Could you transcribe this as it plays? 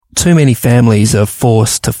Too many families are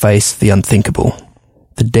forced to face the unthinkable,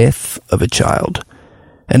 the death of a child.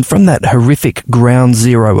 And from that horrific ground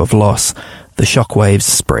zero of loss, the shockwaves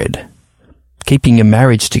spread. Keeping a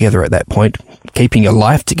marriage together at that point, keeping a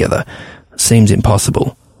life together, seems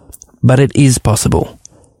impossible. But it is possible,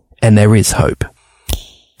 and there is hope.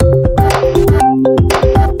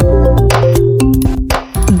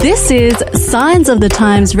 This is Signs of the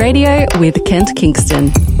Times Radio with Kent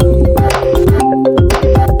Kingston.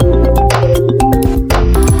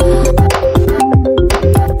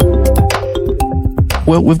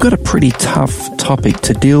 Well, we've got a pretty tough topic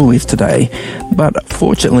to deal with today, but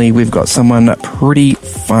fortunately we've got someone pretty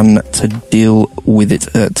fun to deal with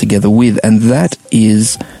it together with, and that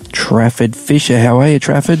is Trafford Fisher. How are you,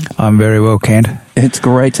 Trafford? I'm very well, Kent. It's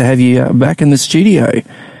great to have you back in the studio.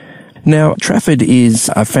 Now, Trafford is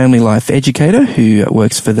a family life educator who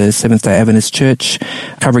works for the Seventh-day Adventist Church,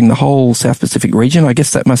 covering the whole South Pacific region. I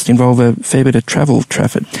guess that must involve a fair bit of travel,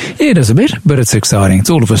 Trafford. Yeah, it does a bit, but it's exciting. It's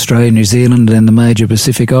all of Australia, New Zealand, and the major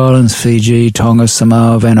Pacific Islands, Fiji, Tonga,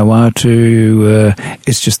 Samoa, Vanuatu.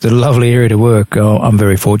 It's just a lovely area to work. I'm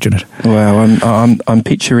very fortunate. Wow, I'm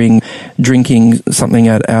picturing drinking something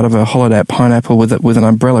out of a hollowed out pineapple with an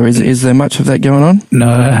umbrella. Is there much of that going on?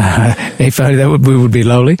 No, if only that would be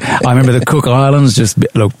lovely. I remember the Cook Islands just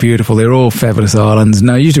look beautiful. They're all fabulous islands.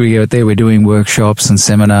 No, usually we go out there, we're doing workshops and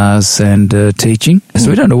seminars and teaching. So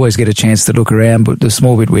we don't always get a chance to look around, but the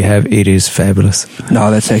small bit we have, it is fabulous. No,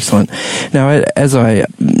 that's excellent. Now, as I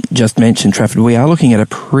just mentioned, Trafford, we are looking at a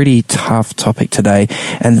pretty tough topic today,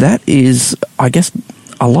 and that is, I guess,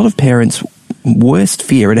 a lot of parents' worst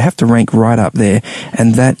fear. It'd have to rank right up there,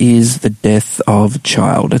 and that is the death of a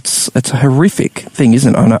child. It's a horrific thing,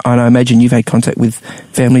 isn't it? And I imagine you've had contact with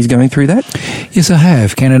families going through that. Yes, I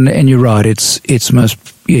have, Ken, and you're right.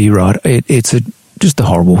 You're right. It's just a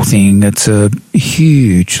horrible thing. It's a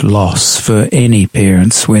huge loss for any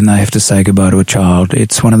parents when they have to say goodbye to a child.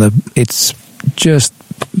 It's just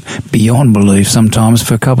beyond belief sometimes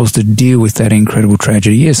for couples to deal with that incredible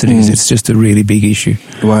tragedy. Yes, it is. It's just a really big issue.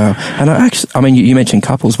 Wow. And you mentioned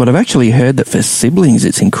couples, but I've actually heard that for siblings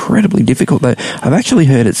it's incredibly difficult. I've actually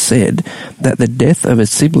heard it said that the death of a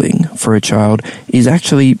sibling for a child is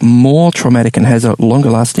actually more traumatic and has a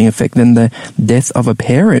longer lasting effect than the death of a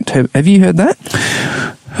parent. Have you heard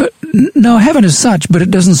that? No, I haven't as such, but it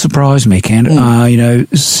doesn't surprise me, Ken.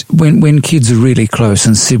 When kids are really close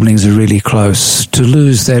and siblings are really close, to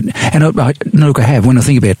lose that, and look, I have. When I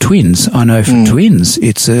think about twins, I know for twins,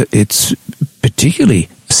 it's particularly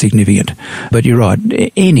significant. But you're right.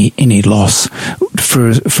 Any loss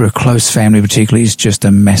for a close family, particularly, is just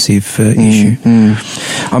a massive issue.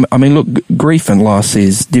 I mean, look, grief and loss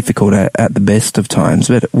is difficult at the best of times,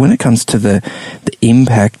 but when it comes to the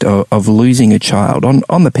impact of losing a child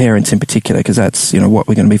on the parents in particular, because that's what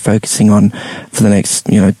we're going to be focusing on for the next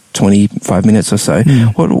 25 minutes or so.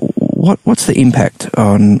 What's the impact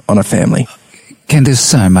on a family? Ken, there's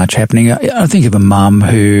so much happening. I think of a mum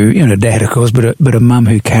who, a dad, of course, but a mum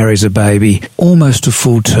who carries a baby almost to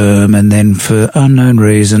full term, and then for unknown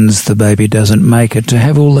reasons, the baby doesn't make it. To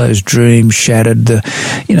have all those dreams shattered,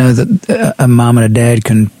 a mum and a dad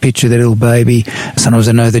can picture their little baby. Sometimes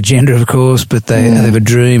they know the gender, of course, but they have a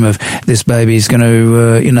dream of this baby's going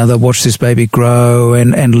to, they'll watch this baby grow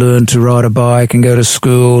and learn to ride a bike and go to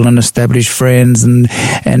school and establish friends and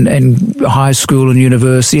high school and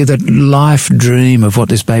university. That life dream of what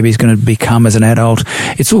this baby is going to become as an adult,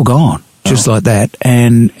 it's all gone. Just like that,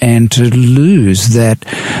 and to lose that,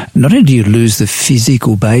 not only do you lose the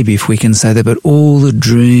physical baby, if we can say that, but all the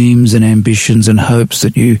dreams and ambitions and hopes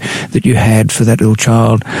that you had for that little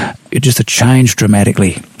child, it just changed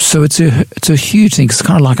dramatically. So it's a huge thing. It's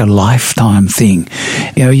kind of like a lifetime thing.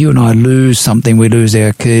 You and I lose something, we lose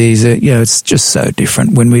our keys. It's just so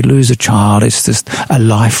different. When we lose a child, it's just a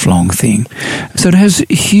lifelong thing. So it has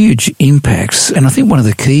huge impacts, and I think one of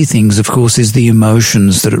the key things, of course, is the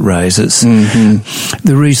emotions that it raises.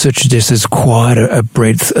 The research suggests there's quite a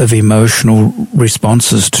breadth of emotional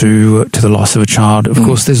responses to the loss of a child. Of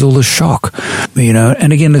course, there's all the shock,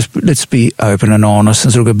 and again, let's be open and honest.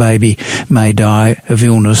 And sort of a baby may die of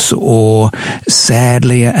illness or,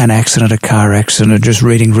 sadly, an accident, a car accident. Just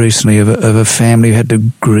reading recently of a family who had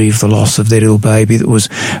to grieve the loss of their little baby that was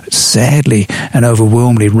sadly and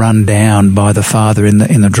overwhelmingly run down by the father in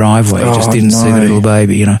the driveway. He just didn't see the little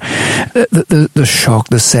baby. The shock,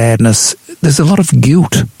 the sadness. There's a lot of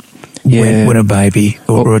guilt when a baby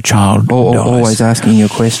or a child dies. Always asking your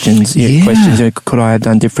questions. Questions, could I have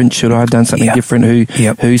done different? Should I have done something different?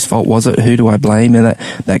 Whose fault was it? Who do I blame? And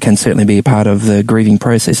that can certainly be a part of the grieving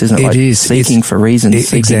process, isn't it? It is. Seeking for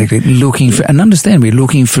reasons. Exactly. Looking for, and understandably,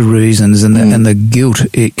 looking for reasons, and the guilt,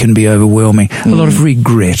 it can be overwhelming. A lot of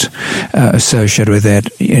regret associated with that.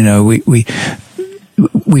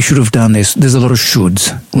 We should have done this. There's a lot of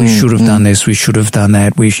shoulds. We should have done this. We should have done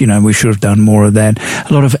that. We should have done more of that.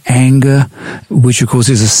 A lot of anger, which of course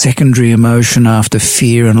is a secondary emotion after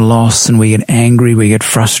fear and loss, and we get angry, we get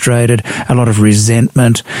frustrated. A lot of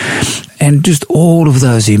resentment, and just all of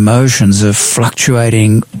those emotions are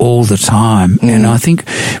fluctuating all the time. And I think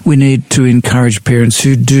we need to encourage parents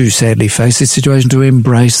who do sadly face this situation to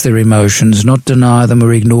embrace their emotions, not deny them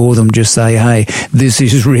or ignore them. Just say, hey, this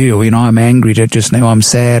is real. I'm angry just now. I'm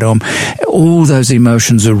sad. All those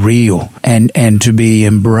emotions are real and to be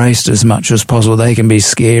embraced as much as possible. They can be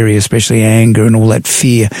scary, especially anger and all that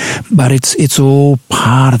fear, but it's all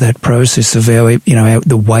part of that process of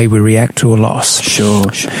the way we react to a loss.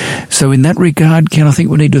 Sure. So in that regard, Ken, I think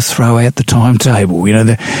we need to throw out the timetable.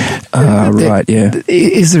 Right, yeah.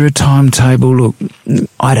 Is there a timetable? Look,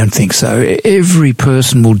 I don't think so. Every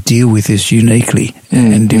person will deal with this uniquely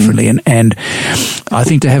and differently. And I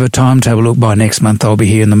think to have a timetable, look, by next month I'll be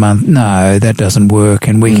here in the month. No, that doesn't work.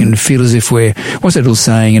 And we can feel as if we're, what's that little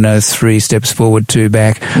saying, 3 steps forward, 2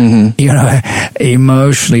 back.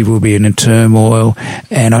 Emotionally we'll be in turmoil.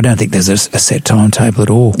 And I don't think there's a set timetable at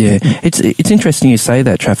all. Yeah. It's interesting you say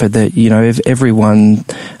that, Trafford, that, if everyone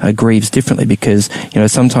grieves differently, because,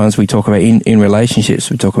 sometimes we talk about in relationships,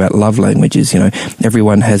 we talk about love languages.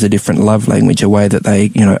 Everyone has a different love language, a way that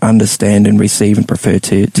they, understand and receive and prefer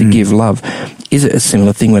to give love. Is it a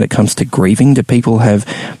similar thing when it comes to grieving? Do people have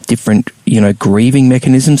different, grieving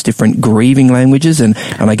mechanisms, different grieving languages? And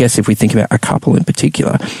I guess if we think about a couple in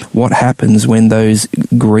particular, what happens when those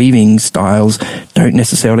grieving styles don't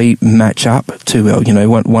necessarily match up too well?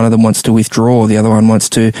 One of them wants to withdraw, the other one wants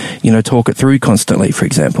to, talk it through constantly, for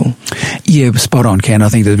example. Yeah, spot on, Ken. I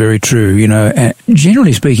think that's very true.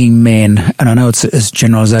 Generally speaking, men, and I know it's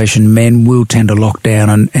generalisation, men will tend to lock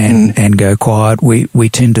down and go quiet. We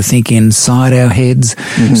tend to think inside our heads,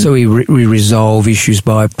 so we resolve issues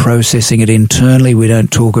by processing it internally. We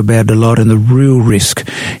don't talk about it a lot, and the real risk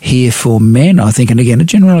here for men, I think, and again, a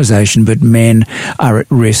generalisation, but men are at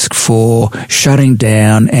risk for shutting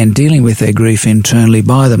down and dealing with their grief internally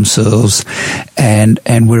by themselves, and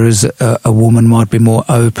whereas a woman might be more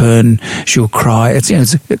open, she'll cry.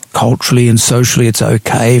 It's culturally and socially, it's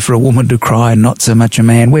okay for a woman to cry and not so much a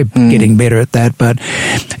man. We're getting better at that, but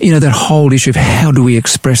that whole issue of how do we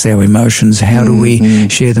express our emotions, how do we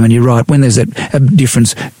share them? And you're right, when there's a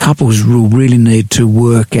difference, couples will really need to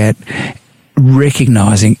work at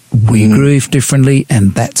recognising we grieve differently,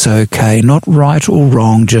 and that's okay. Not right or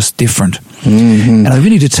wrong, just different. And I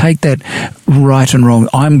really need to take that right and wrong.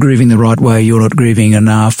 I'm grieving the right way, you're not grieving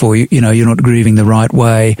enough, or you're not grieving the right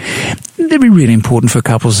way. It'd be really important for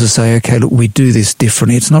couples to say, okay, look, we do this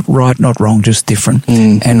differently. It's not right, not wrong, just different,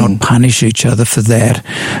 and not punish each other for that,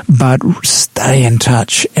 but stay in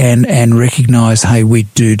touch and recognise, hey, we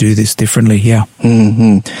do this differently. Yeah.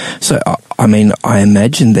 So, I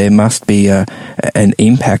imagine there must be an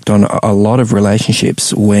impact on a lot of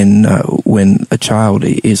relationships when a child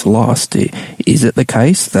is lost. Is it the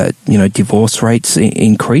case that divorce rates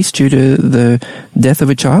increase due to the death of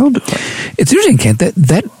a child? It's interesting, Kent,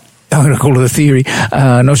 that I'm going to call it a theory.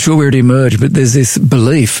 Not sure where it emerged, but there's this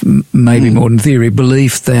belief, maybe more than theory,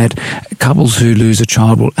 belief that couples who lose a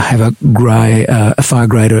child will have a far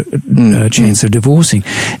greater chance of divorcing.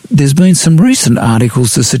 There's been some recent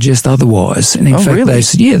articles to suggest otherwise, and in fact,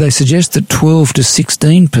 really? they suggest that 12 to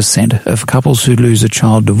 16% of couples who lose a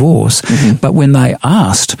child divorce. But when they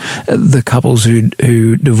asked the couples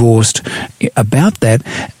who divorced about that,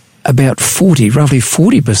 about roughly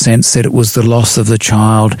 40% said it was the loss of the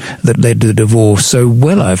child that led to the divorce. So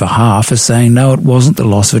well over half are saying, no, it wasn't the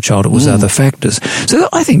loss of a child, it was other factors. So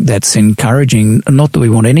I think that's encouraging. Not that we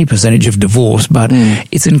want any percentage of divorce, but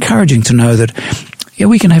it's encouraging to know that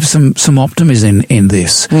we can have some optimism in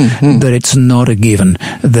this, that it's not a given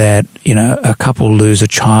that, a couple lose a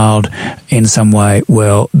child in some way,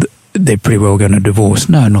 well, they're pretty well going to divorce.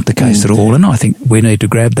 No, not the case at all. And I think we need to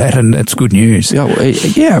grab that, and it's good news.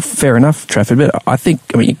 Yeah, fair enough, Trafford. But I think,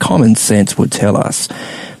 common sense would tell us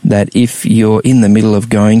that if you're in the middle of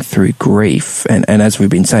going through grief, and as we've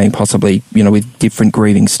been saying, possibly, with different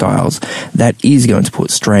grieving styles, that is going to put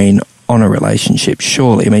strain on a relationship,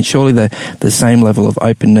 surely. I mean, surely the same level of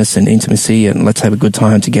openness and intimacy and let's have a good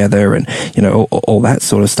time together and, all that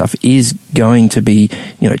sort of stuff is going to be,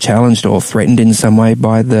 challenged or threatened in some way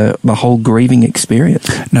by the whole grieving experience.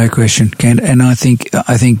 No question, Kent. And I think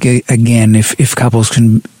again, if couples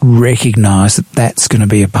can recognise that that's going to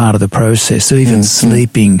be a part of the process, so even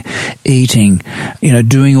sleeping, eating,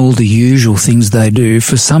 doing all the usual things they do.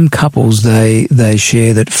 For some couples, they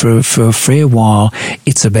share that for a fair while,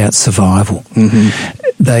 it's about survival.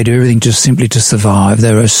 They do everything just simply to survive.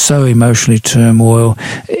 They are so emotionally turmoil,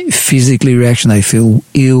 physically reaction. They feel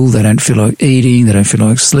ill. They don't feel like eating. They don't feel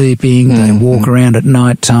like sleeping. They walk around at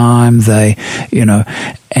night time.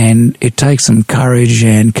 And it takes some courage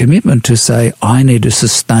and commitment to say, I need to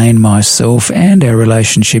sustain myself and our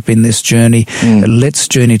relationship in this journey. Let's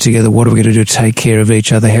journey together. What are we going to do to take care of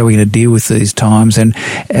each other? How are we going to deal with these times? And,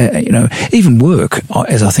 even work,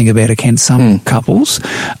 as I think about it, Ken, some couples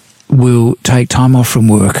will take time off from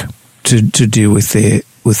work to deal with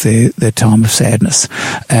their time of sadness.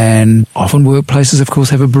 And often workplaces, of course,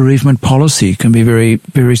 have a bereavement policy, can be very,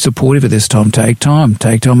 very supportive at this time. Take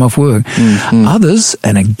time off work. Others,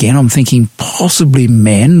 and again, I'm thinking possibly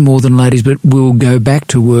men more than ladies, but will go back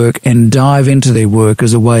to work and dive into their work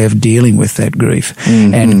as a way of dealing with that grief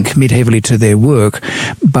and commit heavily to their work.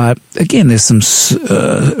 But again, there's some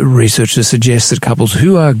research that suggests that couples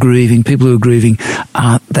who are grieving, people who are grieving,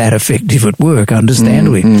 aren't that effective at work,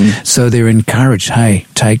 understandably. So they're encouraged, hey,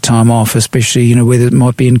 take time off, especially, whether it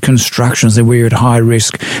might be in constructions where you're at high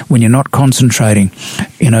risk, when you're not concentrating,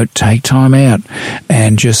 take time out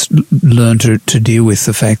and just learn to deal with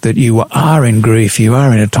the fact that you are in grief, you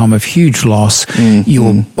are in a time of huge loss.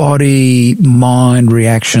 Your body, mind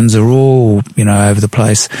reactions are all, over the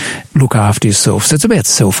place. Look after yourself. So it's about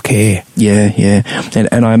self-care. Yeah.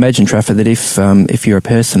 And I imagine, Trafford, that if you're a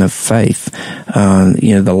person of faith,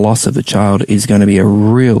 the loss of a child is going to be a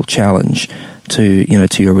real challenge to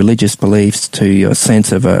your religious beliefs, to your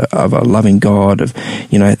sense of a loving God, of,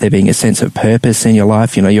 there being a sense of purpose in your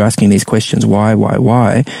life. You're asking these questions,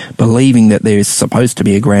 why, believing that there is supposed to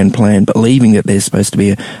be a grand plan, believing that there's supposed to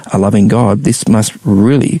be a loving God. This must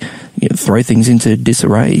really throw things into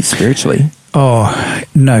disarray spiritually. Oh,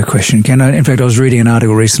 no question, Ken. In fact, I was reading an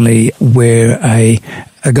article recently where a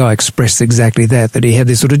guy expressed exactly that he had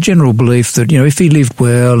this sort of general belief that, if he lived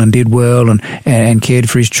well and did well and cared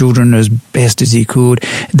for his children as best as he could,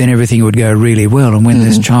 then everything would go really well. And when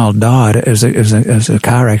this child died as a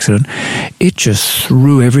car accident, it just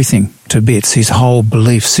threw everything to bits. His whole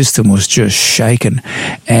belief system was just shaken.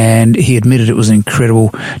 And he admitted it was an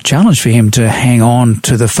incredible challenge for him to hang on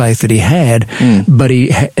to the faith that he had, but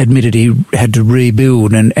he admitted he had to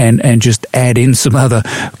rebuild and just add in some other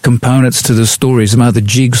components to the story, some other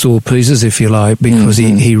jigsaw pieces, if you like, because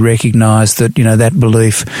he recognised that, that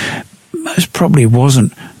belief most probably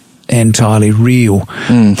wasn't entirely real.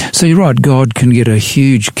 So you're right, God can get a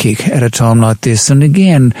huge kick at a time like this. And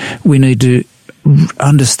again, we need to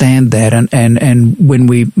understand that, and when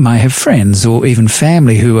we may have friends or even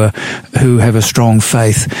family who have a strong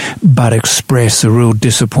faith but express a real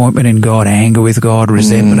disappointment in God, anger with God,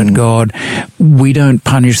 resentment at God, we don't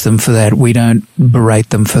punish them for that. We don't berate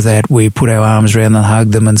them for that. We put our arms around them, hug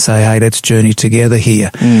them, and say, "Hey, let's journey together here,"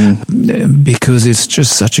 because it's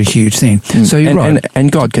just such a huge thing. So you're right,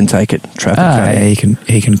 and God can take it.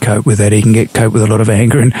 He can cope with that. He can cope with a lot of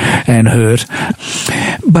anger and hurt,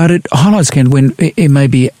 but it highlights, Ken, when it may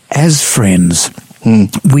be as friends,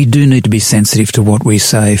 we do need to be sensitive to what we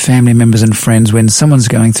say. Family members and friends, when someone's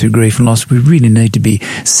going through grief and loss, we really need to be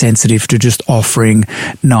sensitive to just offering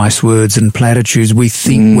nice words and platitudes. We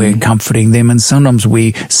think we're comforting them, and sometimes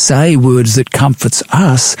we say words that comforts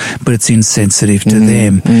us, but it's insensitive to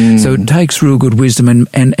them. So it takes real good wisdom.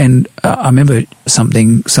 And I remember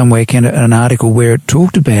something somewhere, Ken, an article where it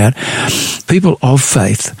talked about people of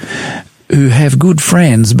faith who have good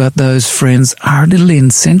friends, but those friends are a little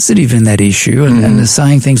insensitive in that issue, and they're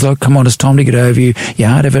saying things like, "Come on, it's time to get over you. You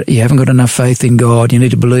haven't got enough faith in God. You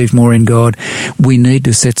need to believe more in God." We need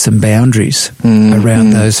to set some boundaries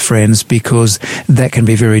around those friends, because that can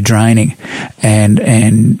be very draining,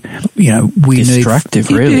 and we destructive,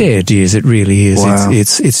 really. Yeah, it is. It really is. Wow. It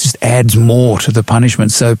just adds more to the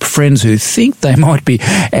punishment. So friends who think they might be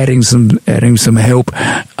adding some help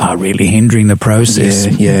are really hindering the process.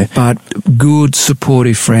 Yeah. But good,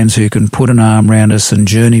 supportive friends who can put an arm around us and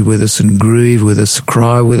journey with us and grieve with us,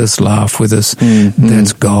 cry with us, laugh with us,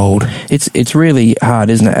 that's gold. It's really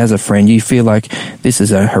hard, isn't it? As a friend, you feel like this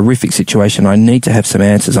is a horrific situation. I need to have some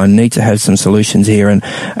answers. I need to have some solutions here.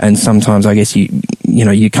 And sometimes I guess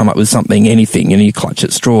you come up with something, anything, and you clutch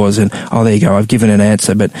at straws and, oh, there you go, I've given an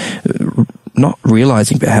answer. But not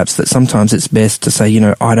realizing perhaps that sometimes it's best to say,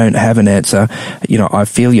 I don't have an answer. I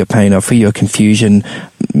feel your pain. I feel your confusion.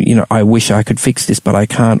 I wish I could fix this, but I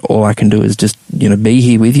can't. All I can do is just, be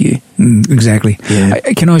here with you. Exactly. Yeah.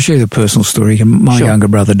 Can I share the personal story? My Sure. younger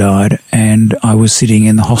brother died, and I was sitting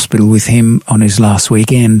in the hospital with him on his last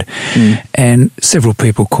weekend, and several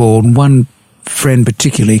people called. One friend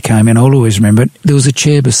particularly came in. I'll always remember it. There was a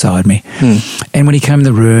chair beside me, and when he came in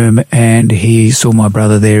the room and he saw my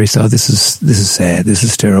brother there, he said, "This is sad. This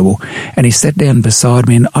is terrible." And he sat down beside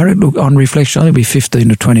me, and on reflection, I think it'd be 15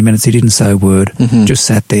 to 20 minutes. He didn't say a word, just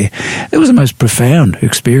sat there. It was the most profound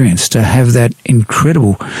experience to have that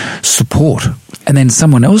incredible support. And then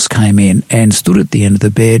someone else came in and stood at the end of the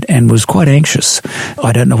bed and was quite anxious.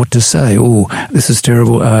 I don't know what to say. Oh, this is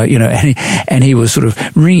terrible. And he was sort of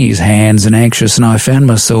wringing his hands and anxious. And I found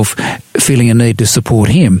myself feeling a need to support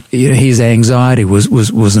him. His anxiety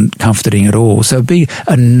wasn't comforting at all. So be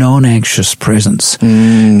a non-anxious presence.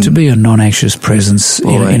 To be a non-anxious presence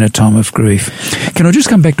in a time of grief. Can I just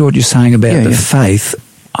come back to what you're saying about the faith?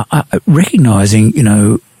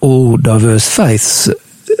 Recognizing, all diverse faiths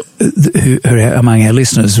who are among our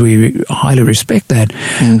listeners, we highly respect that.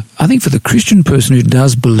 I think for the Christian person who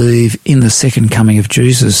does believe in the second coming of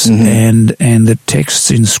Jesus and the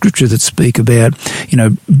texts in Scripture that speak about,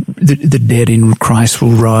 the dead in Christ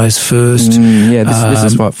will rise first. This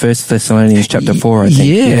is what 1 Thessalonians chapter 4, I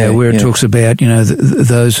think. Where it talks about,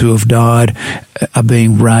 those who have died are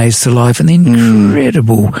being raised to life, and the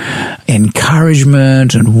incredible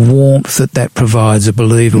encouragement and warmth that provides a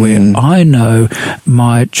believer. Where I know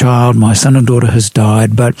my my son and daughter has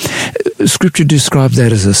died, but Scripture describes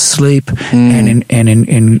that as a sleep, and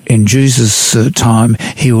in Jesus' time,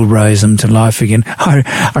 He will raise them to life again. I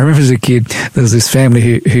remember as a kid, there was this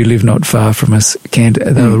family who lived not far from us, Kent.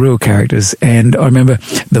 They were real characters, and I remember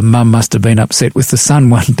the mum must have been upset with the son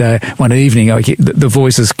one evening. The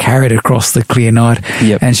voices carried across the clear night,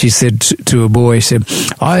 and she said to a boy, she said,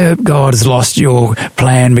 "I hope God has lost your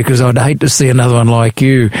plan, because I'd hate to see another one like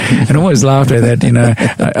you." And I always laughed at that,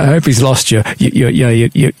 I hope he's lost your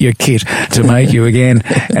kit to make you again.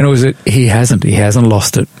 And he hasn't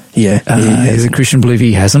lost it. As a Christian believer,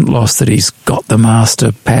 he hasn't lost it. He's got the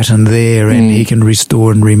master pattern there, and he can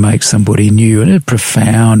restore and remake somebody new, and a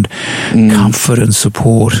profound comfort and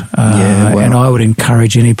support. And I would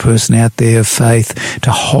encourage any person out there of faith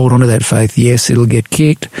to hold on to that faith. Yes, it'll get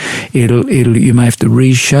kicked. You may have to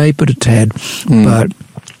reshape it a tad, but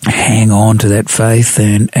hang on to that faith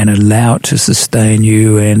and allow it to sustain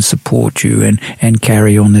you and support you and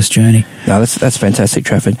carry on this journey. No, that's fantastic,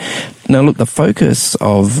 Trafford. Now, look, the focus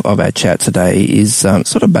of our chat today is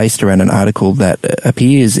sort of based around an article that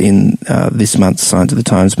appears in this month's Signs of the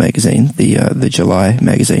Times magazine, the July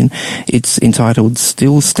magazine. It's entitled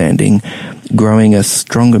 "Still Standing, Growing a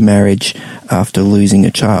Stronger Marriage After Losing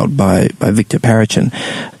a Child" by Victor Parichin.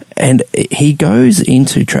 And he goes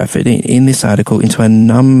into, Trafford, in this article, into a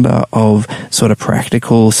number of sort of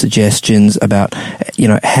practical suggestions about,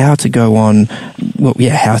 how to go on,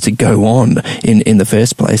 how to go on in the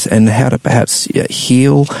first place, and how to perhaps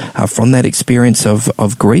heal from that experience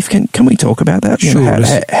of grief. Can we talk about that? Sure.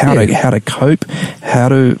 How to cope, how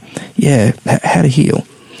to heal.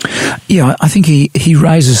 Yeah, I think he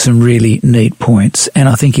raises some really neat points, and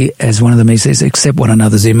I think as one of them he says, accept one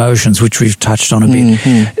another's emotions, which we've touched on a bit,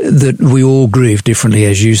 that we all grieve differently,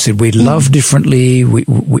 as you said. We love differently, we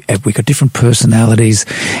got different personalities,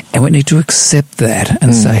 and we need to accept that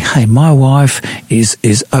and say, hey, my wife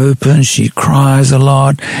is open, she cries a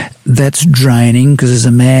lot. That's draining, because as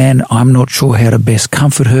a man, I'm not sure how to best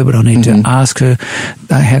comfort her, but I need to ask her,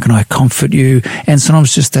 how can I comfort you? And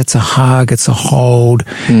sometimes just that's a hug, it's a hold.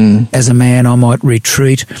 As a man, I might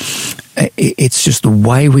retreat. It's just the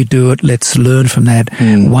way we do it. Let's learn from that.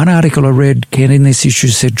 One article I read, Ken, in this issue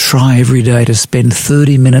said, try every day to spend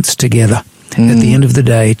 30 minutes together. At the end of the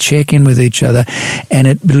day, check in with each other, and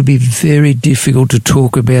it'll be very difficult to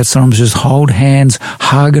talk about. Sometimes just hold hands,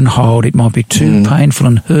 hug and hold. It might be too painful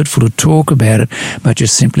and hurtful to talk about it, but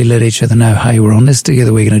just simply let each other know, hey, we're on this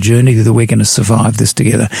together, we're going to journey together, we're going to survive this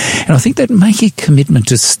together. And I think that make a commitment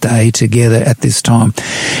to stay together at this time.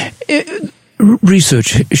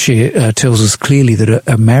 Research tells us clearly that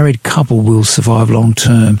a married couple will survive long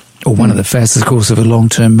term. Or one of the fastest course of a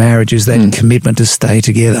long-term marriage is that commitment to stay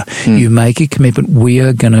together. You make a commitment, we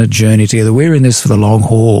are going to journey together. We're in this for the long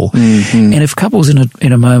haul. And if couples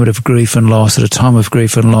in a moment of grief and loss, at a time of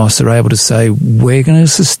grief and loss, are able to say, we're going to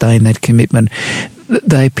sustain that commitment,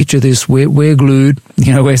 they picture this, we're glued,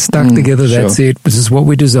 we're stuck together, that's it, this is what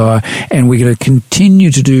we desire, and we're going to continue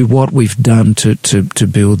to do what we've done to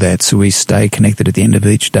build that, so we stay connected at the end of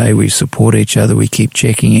each day, we support each other, we keep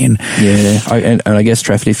checking in. Yeah, and I guess,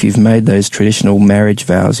 Trafford, if you've made those traditional marriage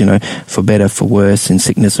vows, for better, for worse, in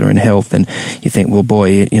sickness or in health, then you think, well,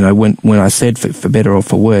 boy, when I said for better or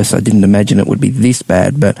for worse, I didn't imagine it would be this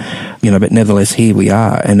bad, but nevertheless, here we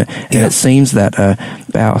are, and it seems that a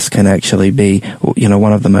spouse can actually be,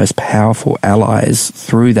 one of the most powerful allies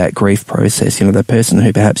through that grief process. The person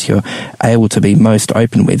who perhaps you're able to be most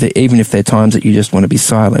open with, even if there are times that you just want to be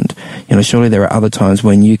silent. Surely there are other times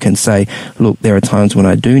when you can say, look, there are times when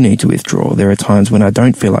I do need to withdraw. There are times when I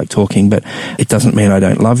don't feel like talking, but it doesn't mean I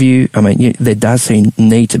don't love you. I mean, there does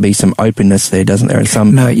need to be some openness there, doesn't there? And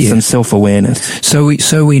some self-awareness.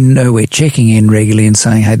 So we know we're checking in regularly and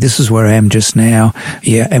saying, hey, this is where I am just now.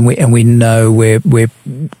 Yeah, and we know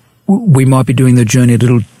we might be doing the journey a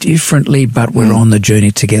little differently, but we're on the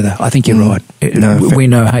journey together. I think you're right. We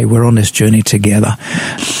know, hey, we're on this journey together.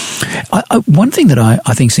 One thing that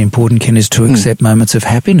I think is important, Ken, is to accept moments of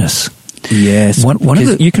happiness. Yes,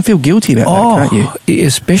 you can feel guilty about that, can't you?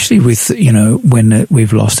 Especially with, when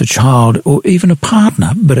we've lost a child or even a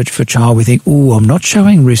partner. But for a child, we think, I'm not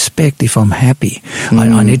showing respect if I'm happy.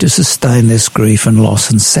 I need to sustain this grief and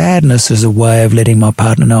loss and sadness as a way of letting my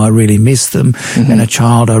partner know I really miss them, and a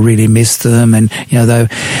child, I really miss them. And,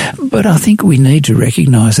 but I think we need to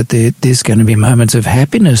recognise that there's going to be moments of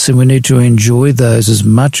happiness, and we need to enjoy those as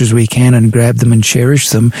much as we can and grab them and cherish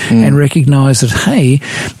them and recognise that, hey,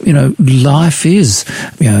 life is,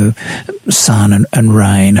 sun and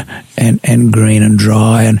rain and green and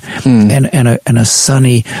dry and a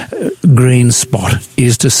sunny green spot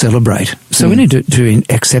is to celebrate. So we need to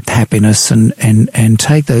accept happiness and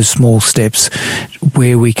take those small steps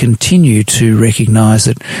where we continue to recognise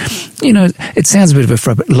that, it sounds a bit of a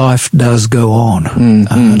fret, but life does go on.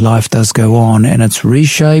 Life does go on, and it's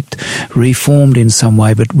reshaped, reformed in some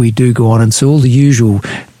way, but we do go on. And so all the usual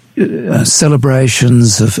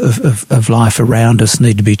celebrations of life around us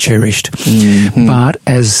need to be cherished. But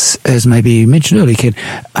as maybe you mentioned earlier, Ken,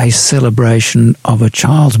 a celebration of a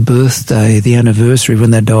child's birthday, the anniversary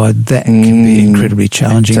when they died, that can be incredibly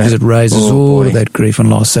challenging because it raises all of that grief and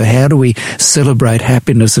loss. So how do we celebrate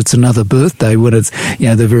happiness? It's another birthday when it's,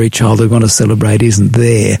 the very child we want to celebrate isn't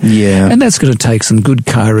there. Yeah. And that's going to take some good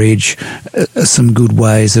courage, some good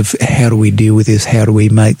ways of how do we deal with this? How do we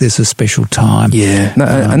make this a special time? Yeah.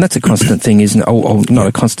 And that's a constant thing, isn't it? Not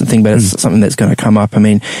a constant thing, but it's something that's going to come up. I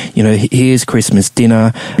mean, here's Christmas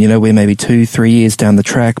dinner. We're maybe 2-3 years down the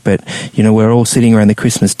track, but, we're all sitting around the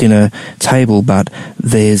Christmas dinner table, but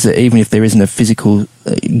there's, even if there isn't a physical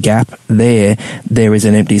gap there is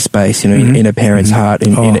an empty space, in a parent's heart,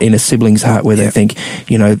 in a sibling's heart, where they think,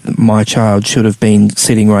 my child should have been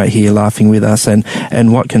sitting right here laughing with us,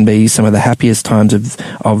 and what can be some of the happiest times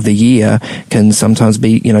of the year can sometimes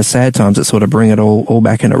be, sad times that sort of bring it all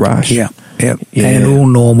back in a rush. Yeah. And all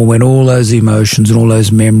normal when all those emotions and all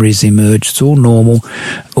those memories emerge. It's all normal,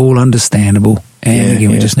 all understandable. And again,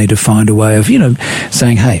 we just need to find a way of,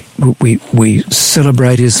 saying, hey, we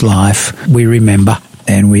celebrate his life, we remember,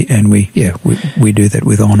 and we do that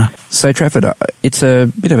with honour. So, Trafford, it's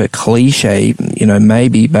a bit of a cliche,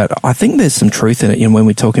 maybe, but I think there's some truth in it. When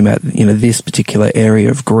we're talking about, this particular area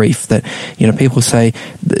of grief, that, people say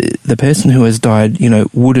the person who has died,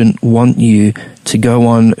 wouldn't want you to go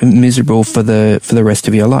on miserable for the rest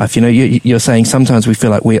of your life. You're saying sometimes we feel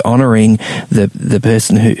like we're honouring the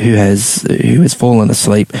person who has fallen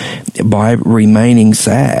asleep by remaining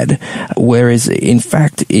sad, whereas in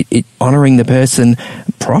fact honouring the person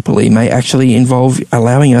properly may actually involve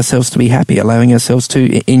allowing ourselves to be happy, allowing ourselves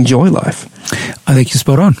to enjoy life. I think you're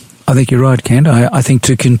spot on. I think you're right, Kent. I think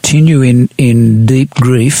to continue in deep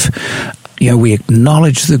grief, we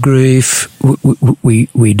acknowledge the grief,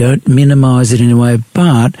 we don't minimise it in a way,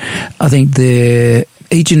 but I think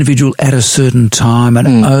each individual at a certain time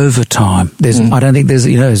and over time, I don't think there's,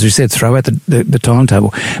 as we said, throw out the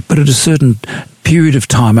timetable, but at a certain period of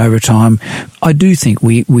time, over time, I do think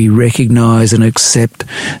we recognise and accept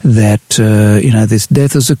that this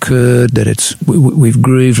death has occurred, that we've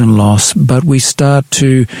grieved and lost, but we start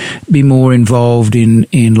to be more involved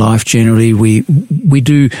in life generally. We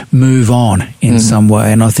do move on in some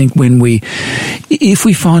way, and I think if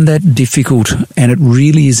we find that difficult and it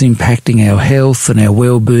really is impacting our health and our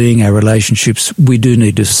well-being, our relationships, we do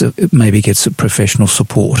need to maybe get some professional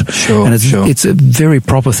support. Sure, and it's a very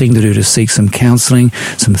proper thing to do, to seek some counselling,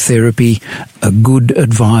 some therapy, a good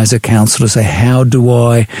advisor, counsellor, say, how do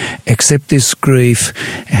I accept this grief?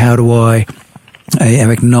 How do I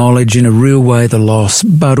acknowledge in a real way the loss,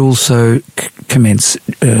 but also commence,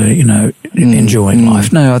 enjoying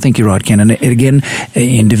life. No, I think you're right, Ken. And again,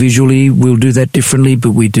 individually, we'll do that differently,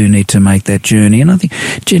 but we do need to make that journey. And I think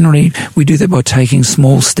generally we do that by taking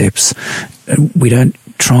small steps. We don't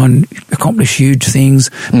try and accomplish huge things,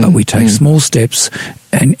 but we take small steps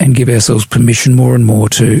and give ourselves permission more and more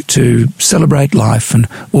to celebrate life and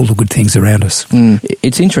all the good things around us.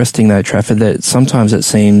 It's interesting, though, Trafford, that sometimes it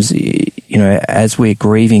seems, as we're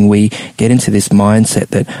grieving, we get into this mindset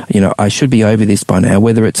that, I should be over this by now,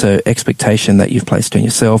 whether it's an expectation that you've placed on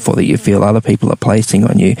yourself or that you feel other people are placing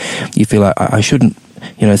on you. You feel like, I shouldn't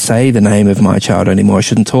say the name of my child anymore. I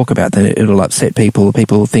shouldn't talk about that. It'll upset people.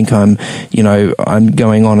 People think I'm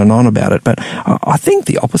going on and on about it. But I think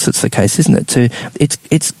the opposite's the case, isn't it?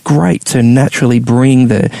 It's great to naturally bring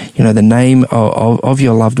the name of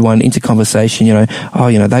your loved one into conversation.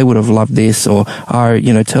 They would have loved this, or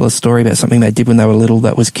tell a story about something they did when they were little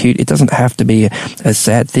that was cute. It doesn't have to be a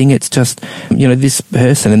sad thing. It's just, this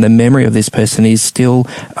person and the memory of this person is still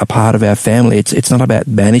a part of our family. It's not about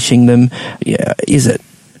banishing them, is it?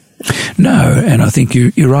 No, and I think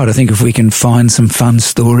you're right. I think if we can find some fun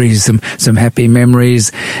stories, some happy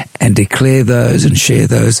memories, and declare those and share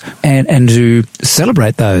those, and to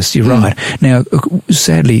celebrate those, you're right. Now,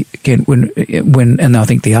 sadly, again, when and I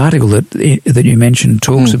think the article that you mentioned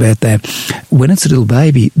talks about that, when it's a little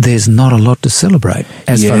baby, there's not a lot to celebrate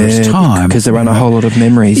as far as time, because there aren't a whole lot of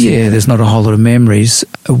memories. Yeah, there's not a whole lot of memories.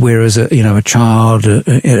 Whereas a child,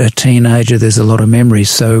 a teenager, there's a lot of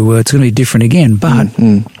memories. So it's going to be different again, but.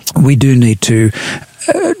 We do need to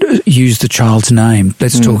use the child's name.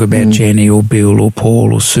 Let's talk about Jenny or Bill or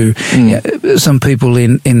Paul or Sue. Some people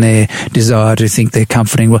in their desire to think they're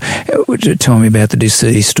comforting, tell me about the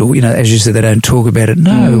deceased, or, as you said, they don't talk about it.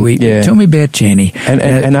 No, tell me about Jenny.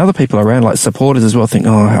 And other people around, like supporters as well, think,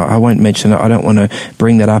 I won't mention it. I don't want to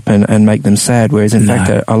bring that up and make them sad. Whereas in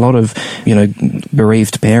fact, a lot of,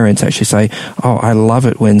 bereaved parents actually say, I love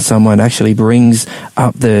it when someone actually brings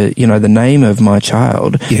up the name of my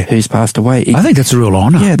child who's passed away. I think that's a real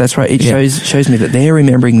honour. Yeah, that's right. It shows me that they're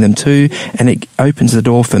remembering them too, and it opens the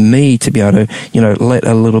door for me to be able to, let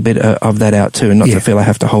a little bit of that out too, and not to feel I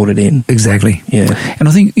have to hold it in. Exactly. Yeah. And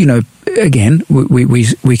I think, again,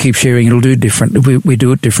 we keep sharing. It'll do different. We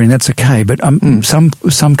do it different. That's okay. But some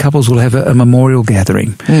couples will have a memorial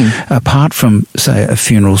gathering apart from, say, a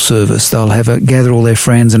funeral service. They'll gather all their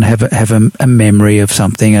friends and have a memory of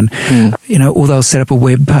something, and or they'll set up a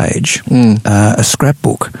web page, a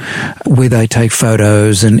scrapbook where they take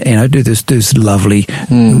photos and do this lovely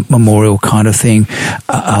memorial kind of thing.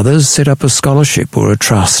 Others set up a scholarship or a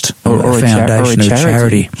trust or a foundation or a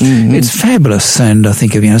charity. It's fabulous, and I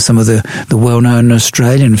think of some of the well-known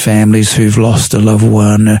Australian families who've lost a loved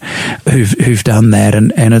one, who've done that,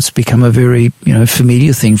 and it's become a very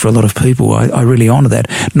familiar thing for a lot of people. I really honour that.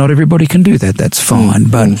 Not everybody can do that. That's fine,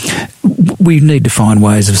 but we need to find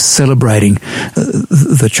ways of celebrating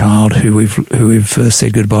the child who we've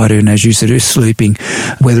said goodbye to, and as you said, who's sleeping,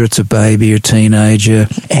 whether it's a baby or teenager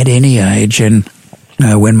at any age. And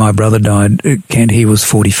when my brother died, Kent, he was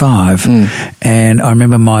 45, and I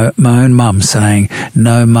remember my own mum saying,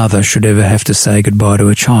 no mother should ever have to say goodbye to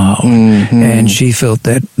a child, and she felt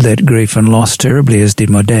that grief and loss terribly, as did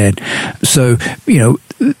my dad. So,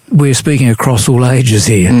 we're speaking across all ages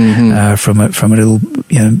here, from a little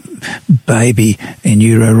baby in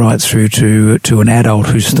utero right through to an adult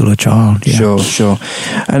who's still a child. Yeah. Sure.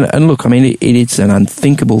 And look, I mean, it's an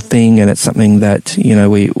unthinkable thing, and it's something that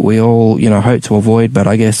we all hope to avoid. But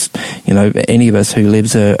I guess any of us who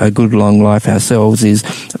lives a good long life ourselves is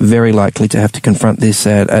very likely to have to confront this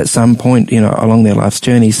at some point along their life's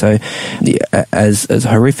journey. So as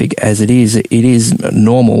horrific as it is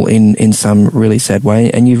normal in some really sad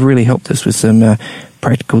way. And you've really helped us with some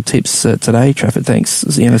practical tips today, Trafford. Thanks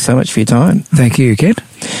so much for your time. Thank you, Kent.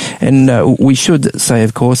 And we should say,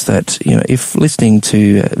 of course, that if listening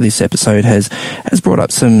to this episode has brought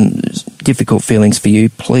up some difficult feelings for you,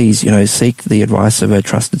 please seek the advice of a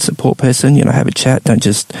trusted support person. Have a chat. Don't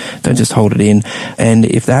just hold it in. And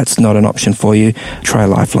if that's not an option for you, try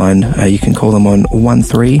Lifeline. You can call them on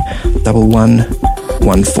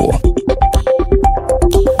 131114.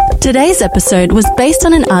 Today's episode was based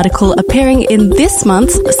on an article appearing in this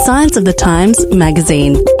month's Signs of the Times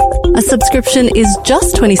magazine. A subscription is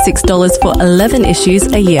just $26 for 11 issues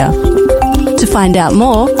a year. To find out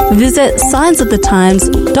more, visit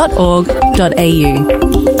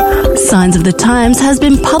signsofthetimes.org.au. Signs of the Times has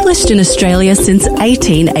been published in Australia since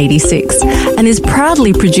 1886 and is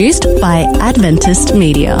proudly produced by Adventist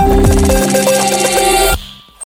Media.